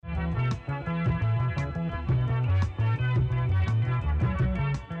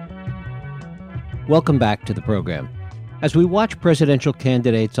Welcome back to the program. As we watch presidential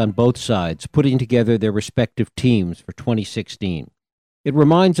candidates on both sides putting together their respective teams for 2016, it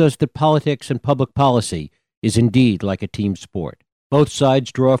reminds us that politics and public policy is indeed like a team sport. Both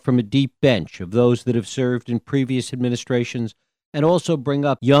sides draw from a deep bench of those that have served in previous administrations and also bring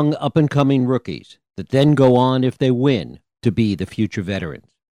up young up-and-coming rookies that then go on, if they win, to be the future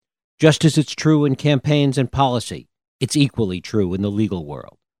veterans. Just as it's true in campaigns and policy, it's equally true in the legal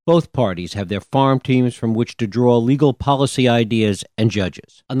world. Both parties have their farm teams from which to draw legal policy ideas and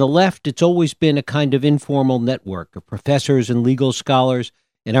judges. On the left, it's always been a kind of informal network of professors and legal scholars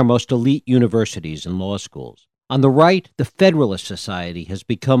in our most elite universities and law schools. On the right, the Federalist Society has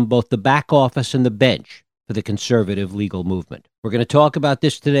become both the back office and the bench for the conservative legal movement. We're going to talk about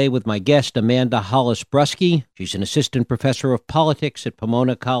this today with my guest, Amanda Hollis Brusky. She's an assistant professor of politics at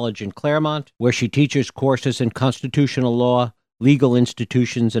Pomona College in Claremont, where she teaches courses in constitutional law, legal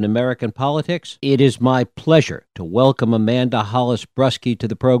institutions, and American politics. It is my pleasure to welcome Amanda Hollis Brusky to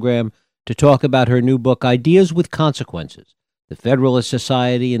the program to talk about her new book, Ideas with Consequences, The Federalist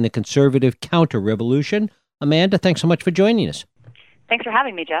Society and the Conservative Counter-Revolution. Amanda, thanks so much for joining us. Thanks for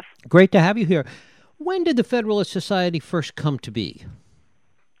having me, Jeff. Great to have you here. When did the Federalist Society first come to be?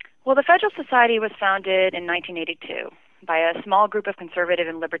 Well, the Federalist Society was founded in 1982 by a small group of conservative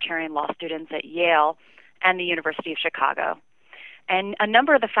and libertarian law students at Yale and the University of Chicago. And a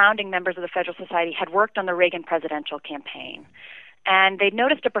number of the founding members of the Federalist Society had worked on the Reagan presidential campaign. And they'd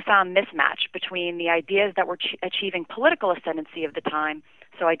noticed a profound mismatch between the ideas that were achieving political ascendancy of the time,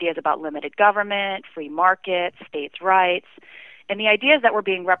 so ideas about limited government, free market, states' rights, and the ideas that were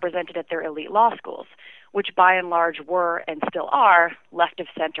being represented at their elite law schools, which by and large were and still are left of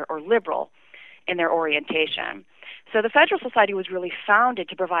center or liberal in their orientation. So the Federalist Society was really founded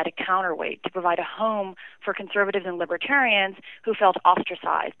to provide a counterweight, to provide a home for conservatives and libertarians who felt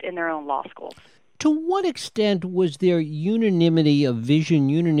ostracized in their own law schools. To what extent was there unanimity of vision,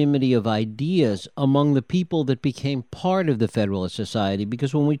 unanimity of ideas among the people that became part of the Federalist Society?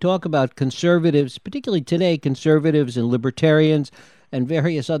 Because when we talk about conservatives, particularly today, conservatives and libertarians and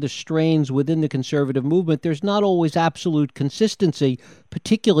various other strains within the conservative movement, there's not always absolute consistency,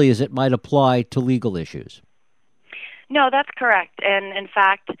 particularly as it might apply to legal issues. No, that's correct. And in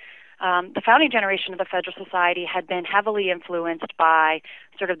fact, the founding generation of the Federalist Society had been heavily influenced by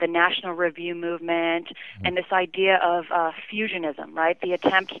sort of the National Review movement and this idea of fusionism, right? The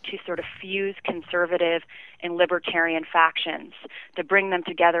attempt to sort of fuse conservative and libertarian factions to bring them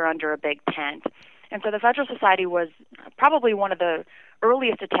together under a big tent. And so the Federalist Society was probably one of the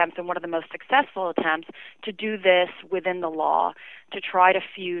earliest attempts and one of the most successful attempts to do this within the law, to try to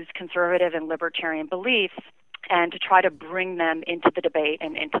fuse conservative and libertarian beliefs and to try to bring them into the debate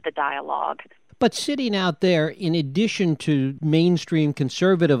and into the dialogue. But sitting out there, in addition to mainstream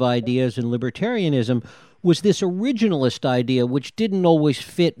conservative ideas and libertarianism, was this originalist idea which didn't always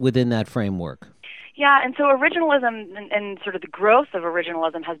fit within that framework. Yeah, and so originalism and sort of the growth of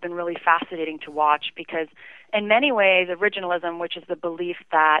originalism has been really fascinating to watch because in many ways originalism, which is the belief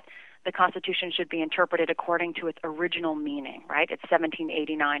that the Constitution should be interpreted according to its original meaning, right? Its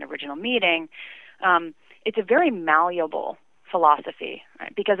 1789 original meaning, it's a very malleable philosophy,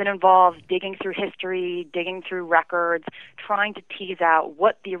 right? Because it involves digging through history, digging through records, trying to tease out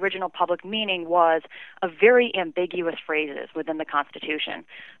what the original public meaning was of very ambiguous phrases within the Constitution.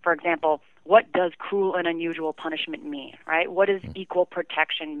 For example, what does cruel and unusual punishment mean, right? What does equal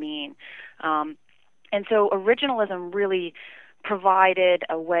protection mean? And so originalism really provided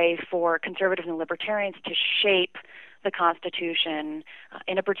a way for conservatives and libertarians to shape the Constitution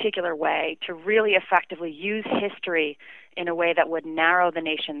in a particular way, to really effectively use history in a way that would narrow the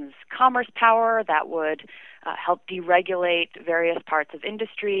nation's commerce power, that would help deregulate various parts of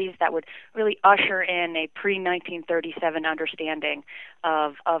industries, that would really usher in a pre-1937 understanding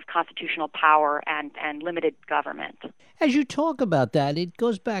of constitutional power and limited government. As you talk about that, it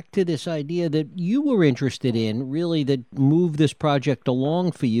goes back to this idea that you were interested in, really, that moved this project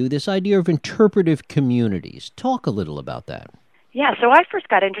along for you, this idea of interpretive communities. Talk a little about that. Yeah, so I first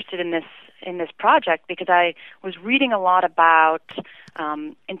got interested in this project because I was reading a lot about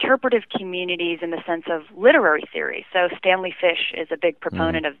interpretive communities in the sense of literary theory. So Stanley Fish is a big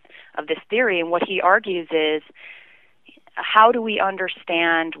proponent of this theory, and what he argues is, how do we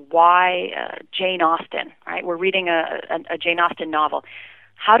understand why Jane Austen, right? We're reading a Jane Austen novel.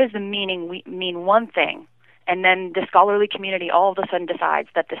 How does the meaning mean one thing, and then the scholarly community all of a sudden decides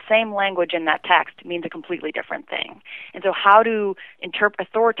that the same language in that text means a completely different thing? And so how do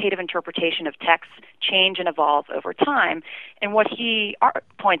authoritative interpretation of texts change and evolve over time? And what he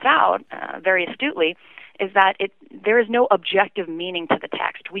points out very astutely is that there is no objective meaning to the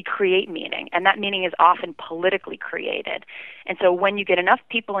text. We create meaning, and that meaning is often politically created. And so when you get enough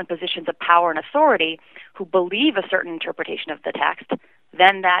people in positions of power and authority who believe a certain interpretation of the text,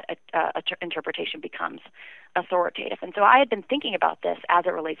 then that interpretation becomes authoritative. And so I had been thinking about this as it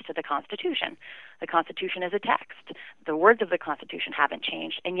relates to the Constitution. The Constitution is a text. The words of the Constitution haven't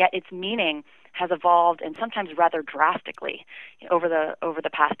changed, and yet its meaning has evolved, and sometimes rather drastically, over the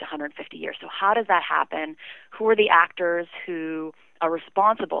past 150 years. So how does that happen? Who are the actors who are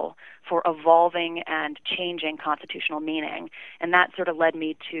responsible for evolving and changing constitutional meaning? And that sort of led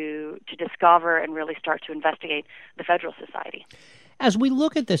me to discover and really start to investigate the Federalist Society. As we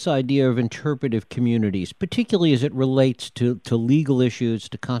look at this idea of interpretive communities, particularly as it relates to legal issues,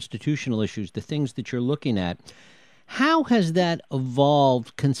 to constitutional issues, the things that you're looking at, how has that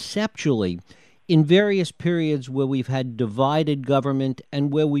evolved conceptually in various periods where we've had divided government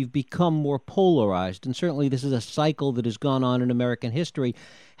and where we've become more polarized? And certainly this is a cycle that has gone on in American history.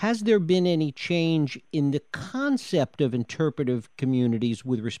 Has there been any change in the concept of interpretive communities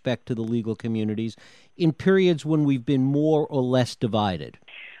with respect to the legal communities in periods when we've been more or less divided?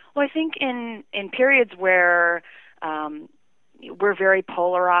 Well, I think in periods where we're very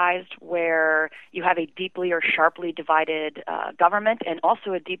polarized, where you have a deeply or sharply divided government and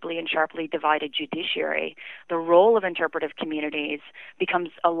also a deeply and sharply divided judiciary, the role of interpretive communities becomes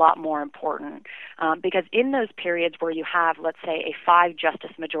a lot more important. Because in those periods where you have, let's say, a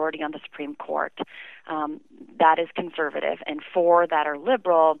 5-justice majority on the Supreme Court that is conservative and 4 that are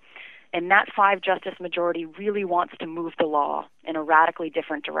liberal, and that 5-justice majority really wants to move the law in a radically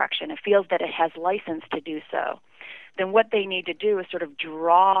different direction, it feels that it has license to do so, then what they need to do is sort of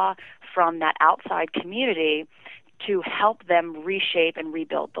draw from that outside community to help them reshape and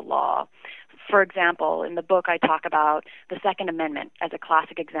rebuild the law. For example, in the book I talk about the Second Amendment as a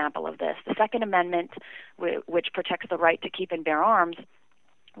classic example of this. The Second Amendment, which protects the right to keep and bear arms,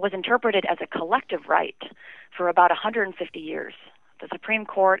 was interpreted as a collective right for about 150 years. The Supreme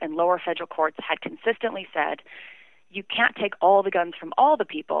Court and lower federal courts had consistently said, you can't take all the guns from all the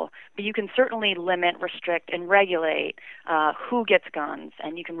people, but you can certainly limit, restrict, and regulate who gets guns,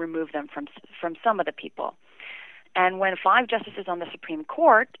 and you can remove them from some of the people. And when 5 justices on the Supreme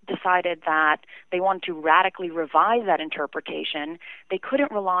Court decided that they wanted to radically revise that interpretation, they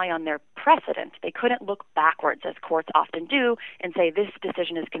couldn't rely on their precedent. They couldn't look backwards, as courts often do, and say this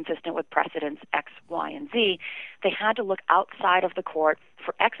decision is consistent with precedents X, Y, and Z. They had to look outside of the court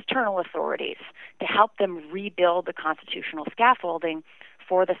for external authorities to help them rebuild the constitutional scaffolding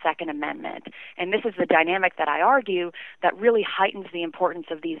for the Second Amendment. And this is the dynamic that I argue that really heightens the importance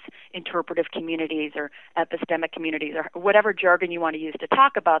of these interpretive communities or epistemic communities or whatever jargon you want to use to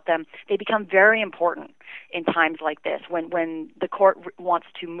talk about them. They become very important in times like this when the court wants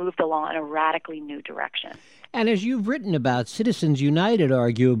to move the law in a radically new direction. And as you've written about, Citizens United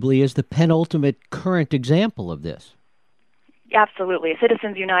arguably is the penultimate current example of this. Absolutely.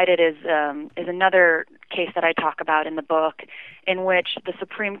 Citizens United is another case that I talk about in the book, in which the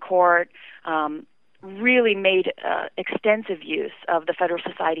Supreme Court really made extensive use of the Federalist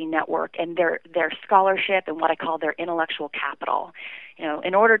Society network and their scholarship and what I call their intellectual capital,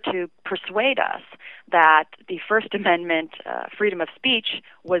 in order to persuade us that the First Amendment freedom of speech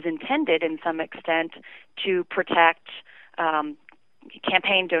was intended in some extent to protect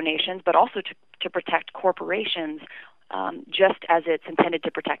campaign donations, but also to protect corporations. Just as it's intended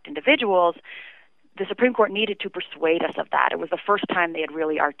to protect individuals, the Supreme Court needed to persuade us of that. It was the first time they had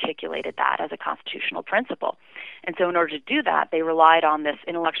really articulated that as a constitutional principle. And so in order to do that, they relied on this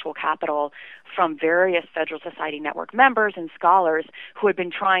intellectual capital from various Federalist Society network members and scholars who had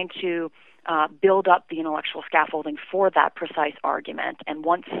been trying to build up the intellectual scaffolding for that precise argument. And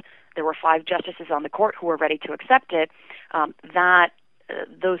once there were 5 justices on the court who were ready to accept it,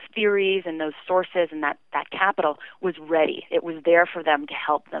 those theories and those sources and that capital was ready. It was there for them to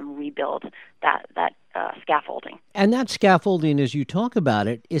help them rebuild that scaffolding. And that scaffolding, as you talk about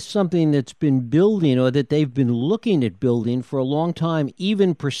it, is something that's been building or that they've been looking at building for a long time,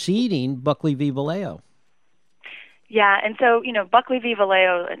 even preceding Buckley v. Valeo. Yeah, and so, Buckley v.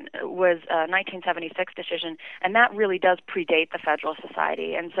 Valeo was a 1976 decision, and that really does predate the Federalist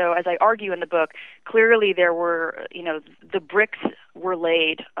Society. And so, as I argue in the book, clearly there were, the bricks were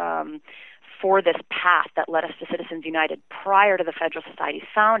laid for this path that led us to Citizens United prior to the Federalist Society's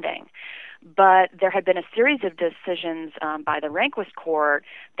founding. But there had been a series of decisions by the Rehnquist Court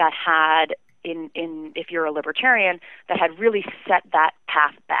that had, if you're a libertarian, that had really set that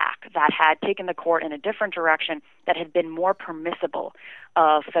path back, that had taken the court in a different direction, that had been more permissible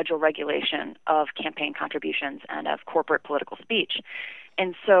of federal regulation of campaign contributions and of corporate political speech.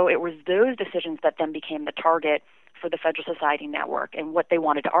 And so it was those decisions that then became the target for the Federal Society Network. And what they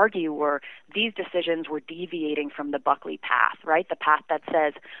wanted to argue were these decisions were deviating from the Buckley path, right? The path that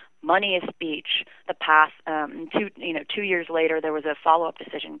says money is speech. The path, 2 years later, there was a follow-up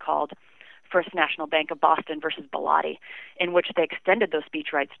decision called First National Bank of Boston versus Bellotti, in which they extended those speech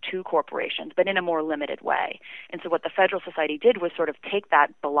rights to corporations, but in a more limited way. And so what the Federal Society did was sort of take that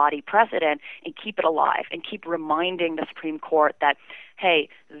Bellotti precedent and keep it alive and keep reminding the Supreme Court that, hey,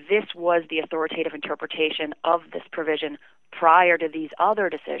 this was the authoritative interpretation of this provision prior to these other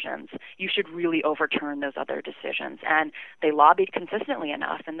decisions. You should really overturn those other decisions. And they lobbied consistently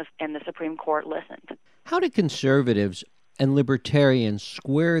enough, and the Supreme Court listened. How do conservatives and libertarians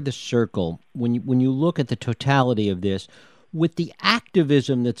square the circle when you look at the totality of this with the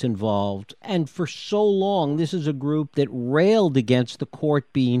activism that's involved? And for so long, this is a group that railed against the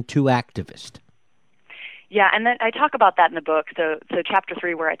court being too activist. Yeah, and then I talk about that in the book. So Chapter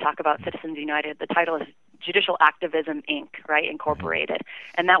 3, where I talk about Citizens United, the title is Judicial Activism, Inc., right, Incorporated.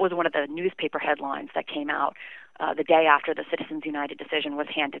 Mm-hmm. And that was one of the newspaper headlines that came out the day after the Citizens United decision was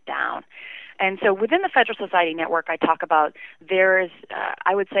handed down. And so within the Federal Society Network, I talk about there is,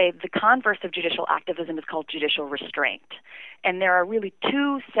 I would say, the converse of judicial activism is called judicial restraint. And there are really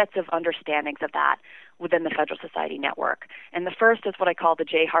two sets of understandings of that within the Federal Society Network. And the first is what I call the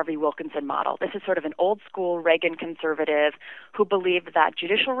J. Harvey Wilkinson model. This is sort of an old-school Reagan conservative who believed that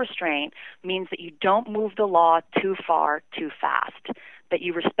judicial restraint means that you don't move the law too far, too fast, that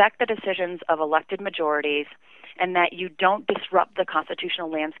you respect the decisions of elected majorities, and that you don't disrupt the constitutional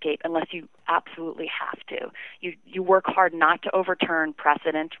landscape unless you absolutely have to. You work hard not to overturn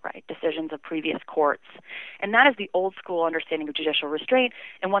precedent, right, decisions of previous courts. And that is the old school understanding of judicial restraint,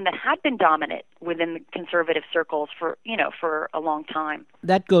 and one that had been dominant within the conservative circles for a long time.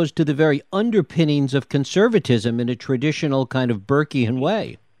 That goes to the very underpinnings of conservatism in a traditional kind of Burkean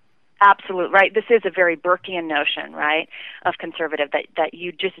way. Absolutely, right. This is a very Burkean notion, right, of conservative, that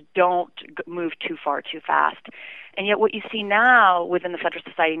you just don't move too far too fast. And yet what you see now within the Federal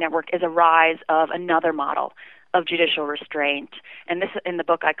Society Network is a rise of another model of judicial restraint. And this, in the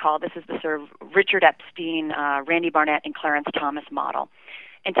book, I call this is the sort of Richard Epstein, Randy Barnett, and Clarence Thomas model.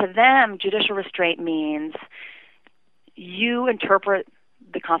 And to them, judicial restraint means you interpret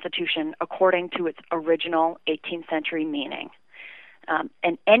the Constitution according to its original 18th century meaning.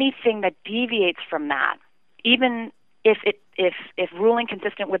 And anything that deviates from that, even if ruling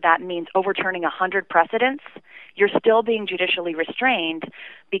consistent with that means overturning 100 precedents, you're still being judicially restrained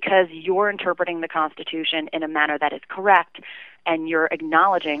because you're interpreting the Constitution in a manner that is correct, and you're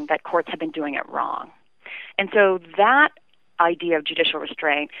acknowledging that courts have been doing it wrong. And so that idea of judicial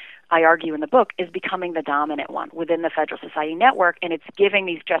restraint, I argue in the book, is becoming the dominant one within the Federal Society Network, and it's giving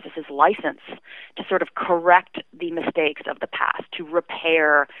these justices license to sort of correct the mistakes of the past, to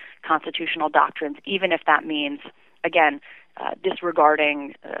repair constitutional doctrines, even if that means, again,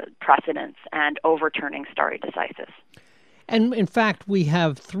 disregarding precedents and overturning stare decisis. And in fact, we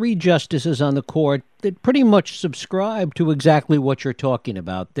have 3 justices on the court that pretty much subscribe to exactly what you're talking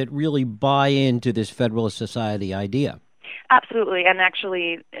about, that really buy into this Federalist Society idea. Absolutely. And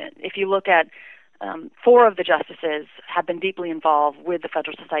actually, if you look at 4 of the justices have been deeply involved with the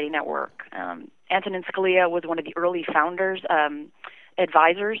Federal Society Network. Antonin Scalia was one of the early founders,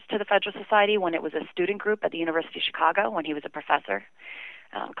 advisors to the Federal Society when it was a student group at the University of Chicago when he was a professor.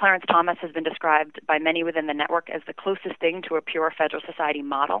 Clarence Thomas has been described by many within the network as the closest thing to a pure Federal Society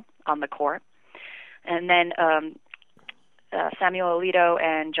model on the court. And then Samuel Alito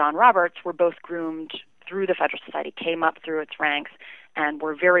and John Roberts were both groomed through the Federal Society, came up through its ranks, and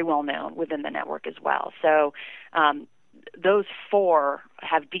were very well known within the network as well. So those 4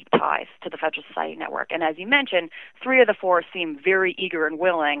 have deep ties to the Federal Society Network. And as you mentioned, 3 of the 4 seem very eager and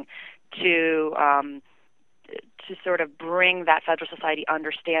willing to sort of bring that Federal Society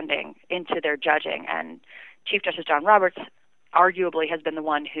understanding into their judging. And Chief Justice John Roberts arguably has been the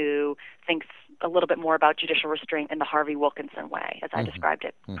one who thinks a little bit more about judicial restraint in the Harvey Wilkinson way, as I described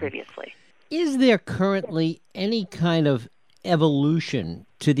it previously. Is there currently any kind of evolution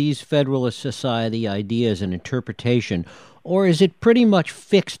to these Federalist Society ideas and interpretation, or is it pretty much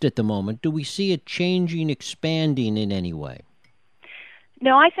fixed at the moment? Do we see it changing, expanding in any way?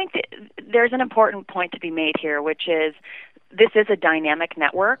 No, I think that there's an important point to be made here, which is this is a dynamic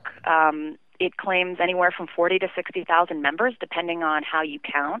network. It claims anywhere from 40 to 60,000 members, depending on how you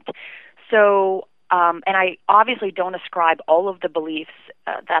count. So, and I obviously don't ascribe all of the beliefs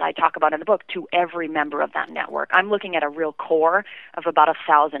that I talk about in the book to every member of that network. I'm looking at a real core of about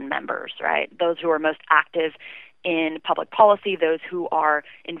 1,000 members, right? Those who are most active in public policy, those who are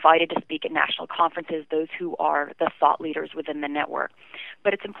invited to speak at national conferences, those who are the thought leaders within the network.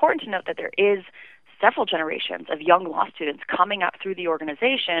 But it's important to note that there is several generations of young law students coming up through the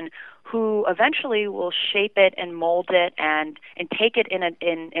organization who eventually will shape it and mold it and take it in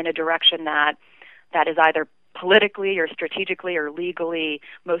a direction that is either politically or strategically or legally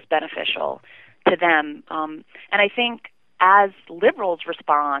most beneficial to them. And I think as liberals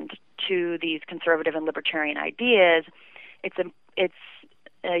respond to these conservative and libertarian ideas,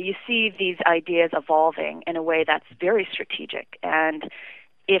 you see these ideas evolving in a way that's very strategic. And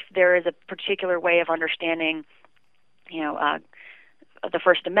if there is a particular way of understanding, the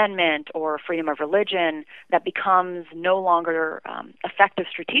First Amendment or freedom of religion that becomes no longer effective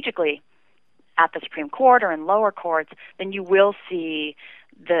strategically at the Supreme Court or in lower courts, then you will see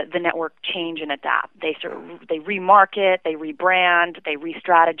the network change and adapt. They remarket, they rebrand, they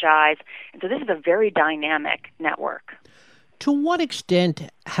re-strategize. And so this is a very dynamic network. To what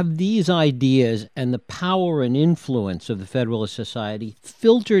extent have these ideas and the power and influence of the Federalist Society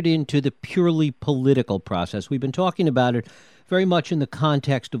filtered into the purely political process? We've been talking about it very much in the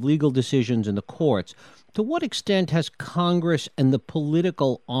context of legal decisions in the courts. To what extent has Congress and the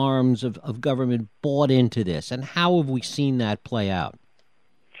political arms of government bought into this, and how have we seen that play out?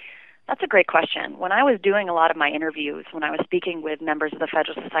 That's a great question. When I was doing a lot of my interviews, when I was speaking with members of the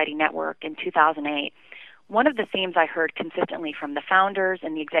Federalist Society Network in 2008, one of the themes I heard consistently from the founders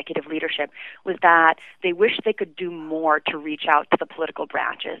and the executive leadership was that they wish they could do more to reach out to the political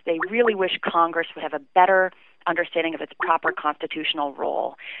branches. They really wish Congress would have a better understanding of its proper constitutional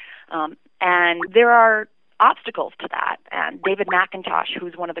role. And there are obstacles to that. And David McIntosh,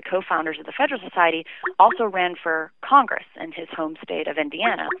 who's one of the co-founders of the Federalist Society, also ran for Congress in his home state of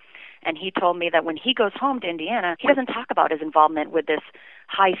Indiana. And he told me that when he goes home to Indiana, he doesn't talk about his involvement with this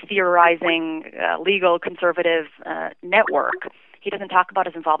high theorizing legal conservative network. He doesn't talk about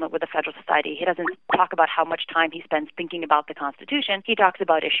his involvement with the Federalist Society. He doesn't talk about how much time he spends thinking about the Constitution. He talks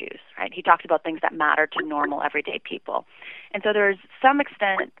about issues, right? He talks about things that matter to normal, everyday people. And so to some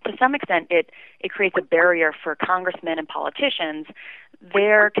extent, it creates a barrier for congressmen and politicians.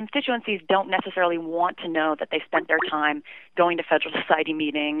 Their constituencies don't necessarily want to know that they spent their time going to Federalist Society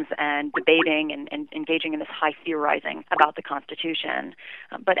meetings and debating and engaging in this high theorizing about the Constitution.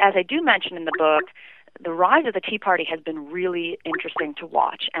 But as I do mention in the book, the rise of the Tea Party has been really interesting to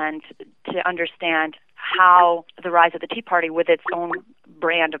watch and to understand how the rise of the Tea Party, with its own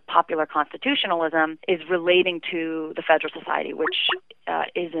brand of popular constitutionalism, is relating to the Federalist Society, which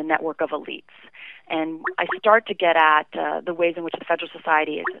is a network of elites. And I start to get at the ways in which the Federalist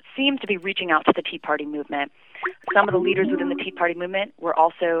Society seems to be reaching out to the Tea Party movement. Some of the leaders within the Tea Party movement were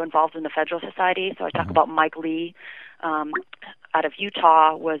also involved in the Federalist Society. So I talk about Mike Lee, out of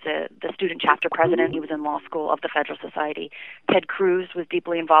Utah, was the student chapter president. He was in law school of the Federalist Society. Ted Cruz was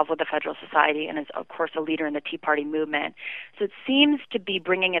deeply involved with the Federalist Society and is, of course, a leader in the Tea Party movement. So it seems to be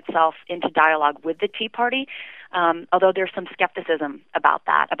bringing itself into dialogue with the Tea Party, although there's some skepticism about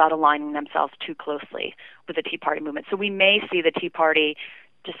that, about aligning themselves too closely with the Tea Party movement. So we may see the Tea Party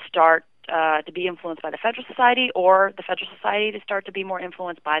to start to be influenced by the Federalist Society, or the Federalist Society to start to be more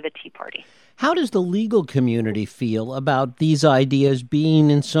influenced by the Tea Party. How does the legal community feel about these ideas being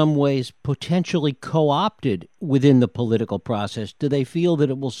in some ways potentially co-opted within the political process? Do they feel that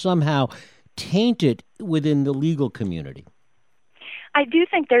it will somehow taint it within the legal community? I do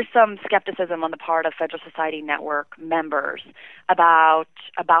think there's some skepticism on the part of Federalist Society Network members about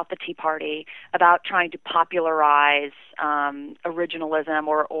the Tea Party, about trying to popularize originalism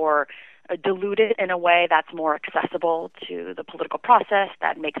or dilute it in a way that's more accessible to the political process,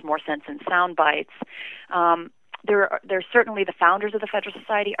 that makes more sense in sound bites. There's certainly the founders of the Federalist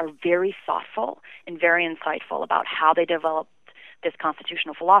Society are very thoughtful and very insightful about how they developed this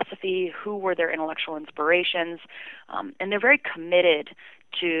constitutional philosophy, who were their intellectual inspirations, and they're very committed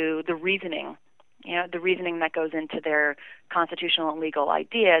to the reasoning that goes into their constitutional and legal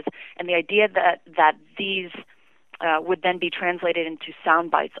ideas, and the idea that these would then be translated into sound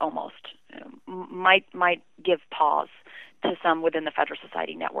bites almost might give pause to some within the Federalist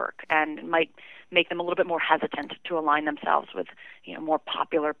Society Network, and might make them a little bit more hesitant to align themselves with more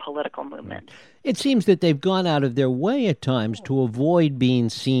popular political movements. It seems that they've gone out of their way at times to avoid being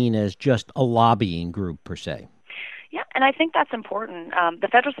seen as just a lobbying group per se. Yeah, and I think that's important. The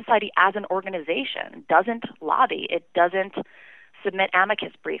Federalist Society as an organization doesn't lobby. It doesn't submit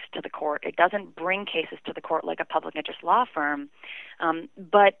amicus briefs to the court. It doesn't bring cases to the court like a public interest law firm.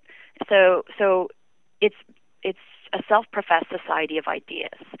 But it's a self-professed society of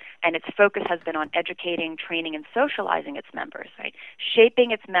ideas, and its focus has been on educating, training, and socializing its members, right?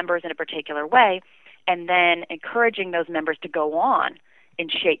 Shaping its members in a particular way, and then encouraging those members to go on and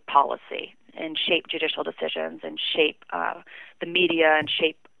shape policy and shape judicial decisions and shape the media and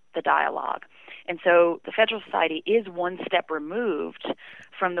shape the dialogue. And so the Federalist Society is one step removed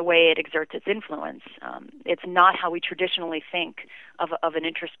from the way it exerts its influence. It's not how we traditionally think of an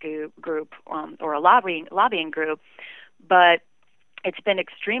interest group or a lobbying group, but it's been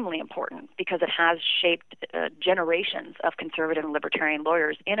extremely important because it has shaped generations of conservative and libertarian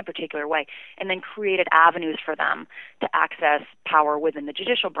lawyers in a particular way, and then created avenues for them to access power within the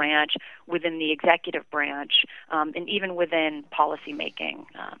judicial branch, within the executive branch, and even within policymaking.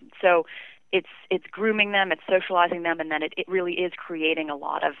 So it's grooming them, it's socializing them, and then it really is creating a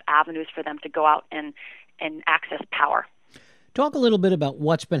lot of avenues for them to go out and access power. Talk a little bit about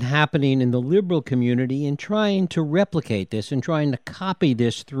what's been happening in the liberal community in trying to replicate this and trying to copy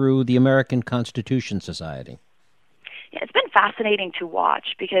this through the American Constitution Society. Yeah, it's been fascinating to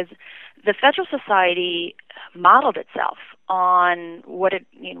watch because the Federalist Society modeled itself on what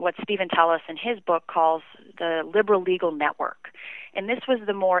Stephen Tellis in his book calls the liberal legal network. And this was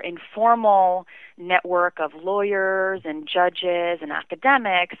the more informal network of lawyers and judges and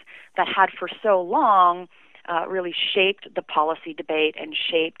academics that had for so long really shaped the policy debate and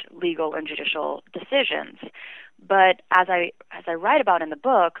shaped legal and judicial decisions. But as I write about in the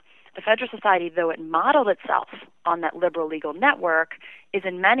book, the Federalist Society, though it modeled itself on that liberal legal network, is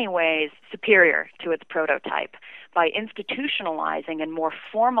in many ways superior to its prototype. By institutionalizing and more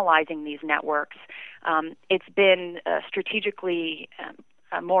formalizing these networks, it's been strategically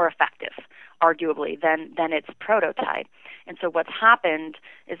more effective, arguably, than its prototype. And so what's happened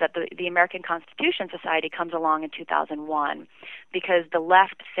is that the American Constitution Society comes along in 2001 because the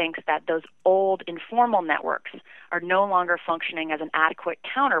left thinks that those old informal networks are no longer functioning as an adequate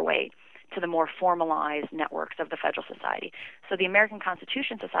counterweight to the more formalized networks of the Federal Society. So the American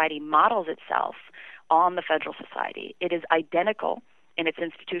Constitution Society models itself on the Federal Society. It is identical in its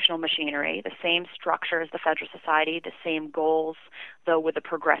institutional machinery, the same structure as the Federal Society, the same goals, though with a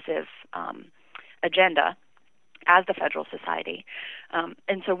progressive agenda as the Federal Society.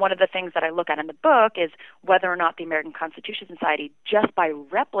 And so one of the things that I look at in the book is whether or not the American Constitution Society, just by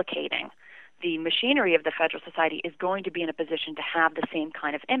replicating the machinery of the Federal Society, is going to be in a position to have the same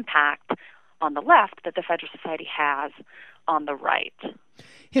kind of impact on the left that the Federal Society has on the right.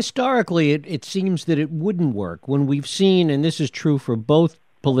 Historically, it seems that it wouldn't work. When we've seen, and this is true for both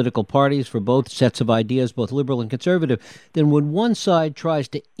political parties, for both sets of ideas, both liberal and conservative, then when one side tries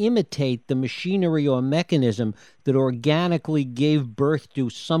to imitate the machinery or mechanism that organically gave birth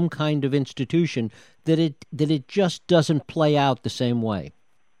to some kind of institution, that it just doesn't play out the same way.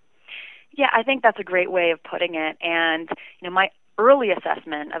 Yeah, I think that's a great way of putting it. And my early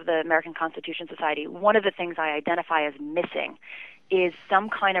assessment of the American Constitution Society, one of the things I identify as missing is some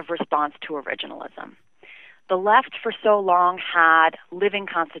kind of response to originalism. The left for so long had living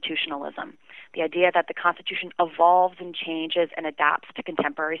constitutionalism, the idea that the Constitution evolves and changes and adapts to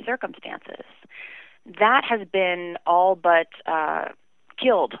contemporary circumstances. That has been all but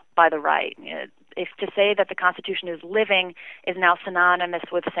killed by the right. If to say that the Constitution is living is now synonymous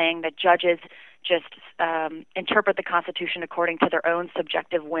with saying that judges just interpret the Constitution according to their own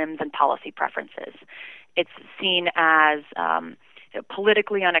subjective whims and policy preferences. It's seen as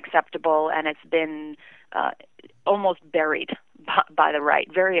politically unacceptable, and it's been almost buried by the right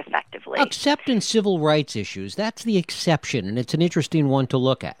very effectively. Except in civil rights issues. That's the exception, and it's an interesting one to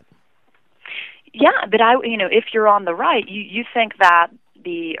look at. Yeah, but if you're on the right, you think that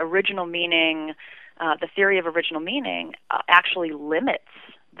the original meaning, the theory of original meaning, actually limits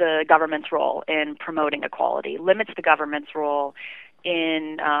the government's role in promoting equality, limits the government's role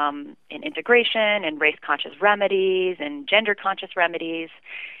in integration and race-conscious remedies and gender-conscious remedies.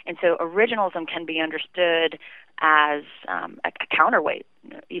 And so originalism can be understood as a counterweight,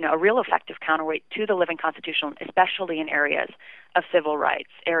 a real effective counterweight to the living Constitution, especially in areas of civil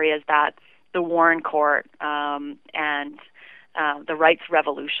rights, areas that the Warren Court and the rights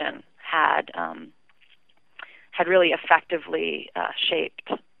revolution had really effectively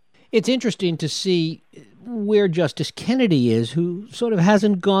shaped. It's interesting to see where Justice Kennedy is, who sort of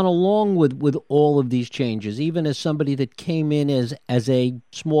hasn't gone along with all of these changes, even as somebody that came in as a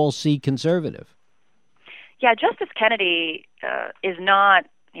small c conservative. Yeah, Justice Kennedy is not,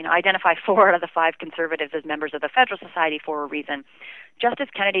 identify 4 out of the 5 conservatives as members of the Federal Society for a reason. Justice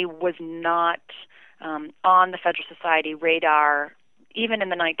Kennedy was not on the Federal Society radar even in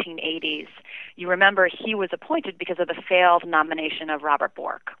the 1980s. You remember he was appointed because of the failed nomination of Robert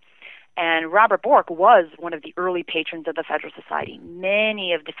Bork. And Robert Bork was one of the early patrons of the Federalist Society.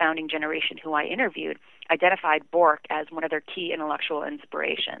 Many of the founding generation who I interviewed identified Bork as one of their key intellectual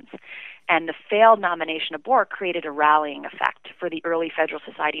inspirations. And the failed nomination of Bork created a rallying effect for the early Federalist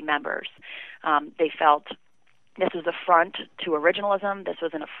Society members. They felt this was an affront to originalism. This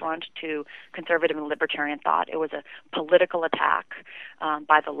was an affront to conservative and libertarian thought. It was a political attack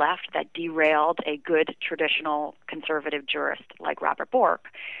by the left that derailed a good traditional conservative jurist like Robert Bork.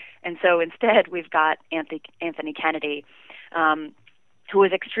 And so instead, we've got Anthony Kennedy, who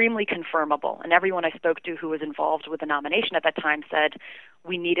was extremely confirmable. And everyone I spoke to who was involved with the nomination at that time said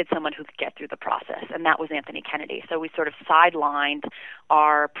we needed someone who could get through the process, and that was Anthony Kennedy. So we sort of sidelined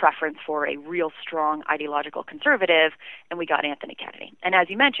our preference for a real strong ideological conservative, and we got Anthony Kennedy. And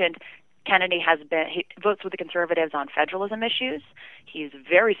as you mentioned, he votes with the conservatives on federalism issues. He's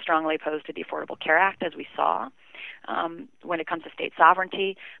very strongly opposed to the Affordable Care Act, as we saw, when it comes to state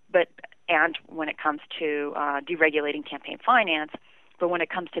sovereignty, and when it comes to deregulating campaign finance. But when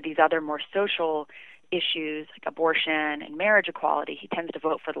it comes to these other more social issues like abortion and marriage equality, he tends to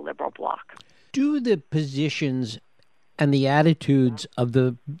vote for the liberal bloc. Do the positions and the attitudes of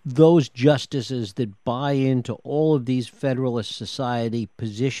those justices that buy into all of these Federalist Society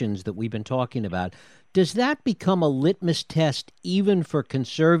positions that we've been talking about, does that become a litmus test even for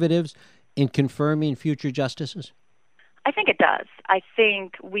conservatives in confirming future justices? I think it does. I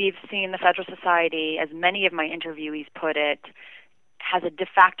think we've seen the Federalist Society, as many of my interviewees put it, has a de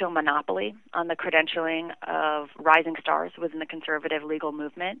facto monopoly on the credentialing of rising stars within the conservative legal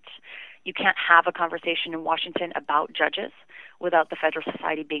movement. You can't have a conversation in Washington about judges without the Federalist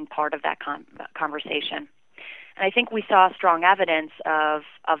Society being part of that conversation. And I think we saw strong evidence of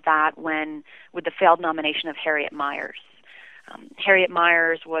that with the failed nomination of Harriet Miers. Harriet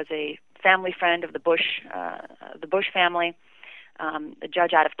Miers was a family friend of the Bush family, a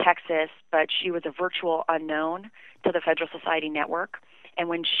judge out of Texas, but she was a virtual unknown to the Federalist Society network. And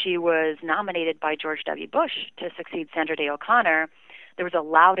when she was nominated by George W. Bush to succeed Sandra Day O'Connor, there was a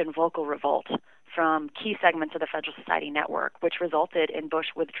loud and vocal revolt from key segments of the Federalist Society network, which resulted in Bush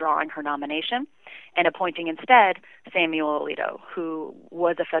withdrawing her nomination and appointing instead Samuel Alito, who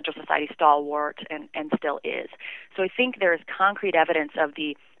was a Federalist Society stalwart and still is. So I think there is concrete evidence of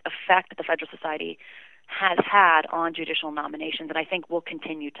the effect that the Federalist Society has had on judicial nominations, and I think will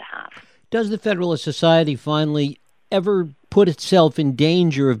continue to have. Does the Federalist Society finally ever put itself in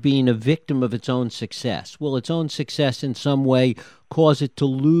danger of being a victim of its own success? Will its own success in some way cause it to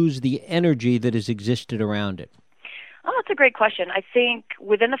lose the energy that has existed around it? Oh, that's a great question. I think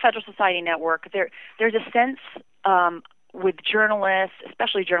within the Federalist Society network, there's a sense with journalists,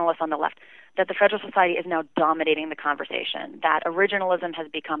 especially journalists on the left, that the Federalist Society is now dominating the conversation, that originalism has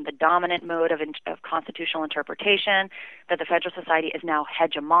become the dominant mode of constitutional interpretation, that the Federalist Society is now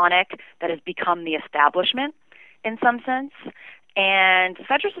hegemonic, that has become the establishment in some sense. And the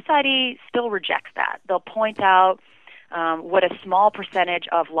Federalist Society still rejects that. They'll point out what a small percentage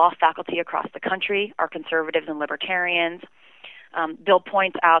of law faculty across the country are conservatives and libertarians. They'll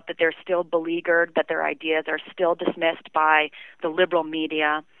point out that they're still beleaguered, that their ideas are still dismissed by the liberal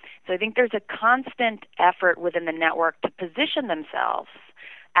media. So I think there's a constant effort within the network to position themselves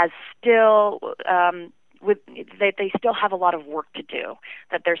as still they still have a lot of work to do,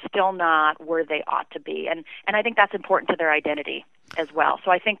 that they're still not where they ought to be. And I think that's important to their identity as well. So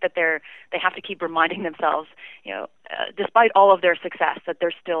I think that they have to keep reminding themselves, despite all of their success, that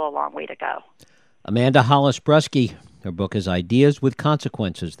there's still a long way to go. Amanda Hollis Brusky, her book is Ideas with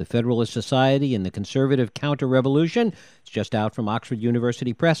Consequences, The Federalist Society and the Conservative Counter-Revolution. It's just out from Oxford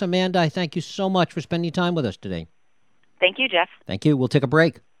University Press. Amanda, I thank you so much for spending time with us today. Thank you, Jeff. Thank you. We'll take a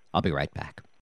break. I'll be right back.